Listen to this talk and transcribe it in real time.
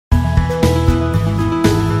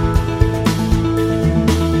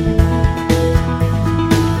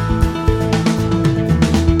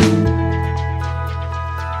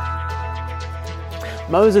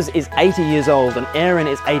Moses is 80 years old and Aaron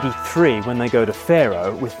is 83 when they go to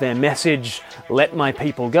Pharaoh with their message, "Let my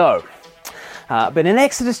people go." But in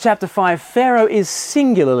Exodus chapter 5, Pharaoh is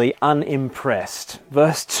singularly unimpressed.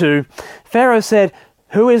 Verse 2, Pharaoh said,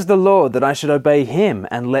 "Who is the Lord that I should obey him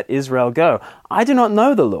and let Israel go? I do not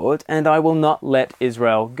know the Lord, and I will not let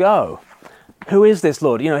Israel go." Who is this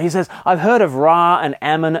Lord? He says, "I've heard of Ra and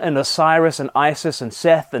Ammon and Osiris and Isis and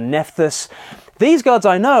Seth and Nephthys. These gods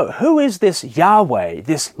I know. Who is this Yahweh,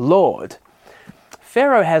 this Lord?"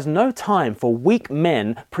 Pharaoh has no time for weak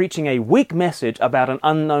men preaching a weak message about an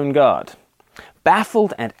unknown God.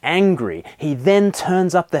 Baffled and angry, he then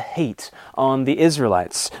turns up the heat on the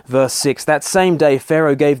Israelites. Verse 6, that same day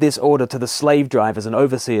Pharaoh gave this order to the slave drivers and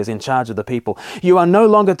overseers in charge of the people. "You are no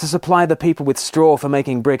longer to supply the people with straw for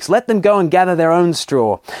making bricks. Let them go and gather their own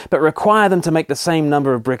straw, but require them to make the same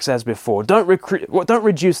number of bricks as before. Don't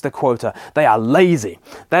reduce the quota. They are lazy.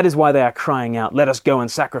 That is why they are crying out, 'Let us go and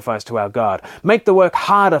sacrifice to our God.' Make the work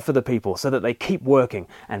harder for the people so that they keep working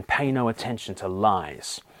and pay no attention to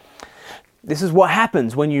lies." This is what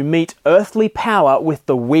happens when you meet earthly power with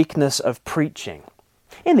the weakness of preaching.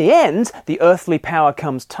 In the end, the earthly power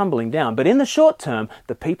comes tumbling down, but in the short term,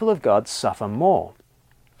 the people of God suffer more.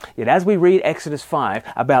 Yet as we read Exodus 5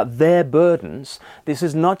 about their burdens, this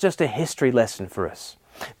is not just a history lesson for us.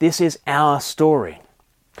 This is our story.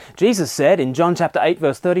 Jesus said in John chapter 8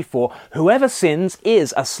 verse 34, "Whoever sins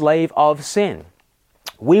is a slave of sin."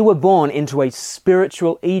 We were born into a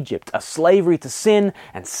spiritual Egypt, a slavery to sin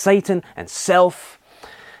and Satan and self.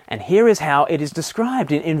 And here is how it is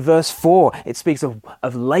described in verse 4. It speaks of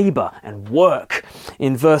labor and work.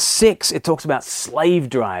 In verse 6, it talks about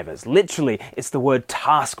slave drivers. Literally, it's the word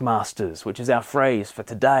taskmasters, which is our phrase for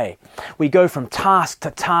today. We go from task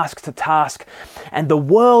to task to task, and the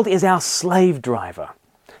world is our slave driver.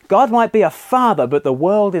 God might be a father, but the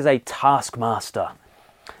world is a taskmaster.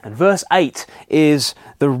 And verse 8 is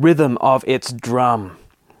the rhythm of its drum.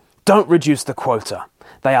 Don't reduce the quota.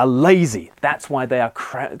 They are lazy. That's why they are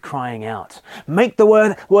crying out. Make the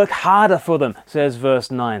work harder for them, says verse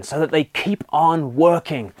 9, so that they keep on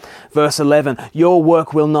working. Verse 11, your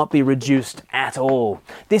work will not be reduced at all.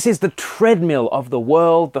 This is the treadmill of the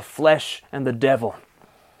world, the flesh, and the devil.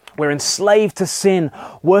 We're enslaved to sin,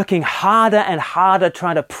 working harder and harder,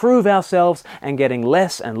 trying to prove ourselves and getting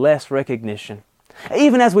less and less recognition.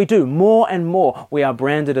 Even as we do more and more, we are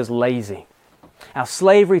branded as lazy. Our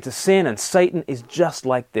slavery to sin and Satan is just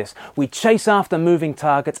like this. We chase after moving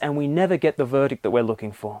targets and we never get the verdict that we're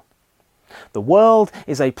looking for. The world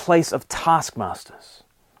is a place of taskmasters.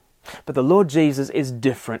 But the Lord Jesus is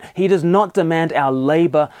different. He does not demand our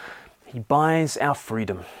labor. He buys our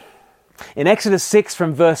freedom. In Exodus 6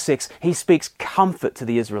 from verse 6, he speaks comfort to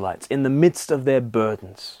the Israelites in the midst of their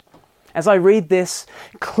burdens. As I read this,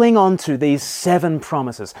 cling on to these 7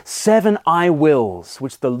 promises, 7 I wills,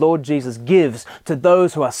 which the Lord Jesus gives to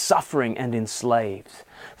those who are suffering and enslaved.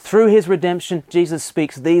 Through his redemption, Jesus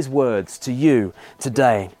speaks these words to you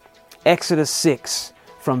today. Exodus 6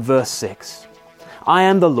 from verse 6. I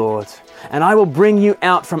am the Lord, and I will bring you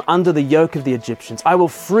out from under the yoke of the Egyptians. I will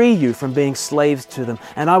free you from being slaves to them,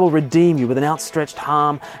 and I will redeem you with an outstretched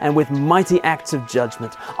arm and with mighty acts of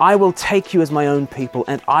judgment. I will take you as my own people,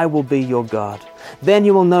 and I will be your God. Then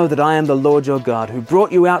you will know that I am the Lord your God, who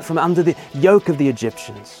brought you out from under the yoke of the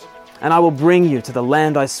Egyptians. And I will bring you to the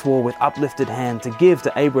land I swore with uplifted hand to give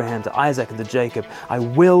to Abraham, to Isaac, and to Jacob. I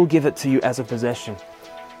will give it to you as a possession.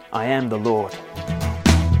 I am the Lord.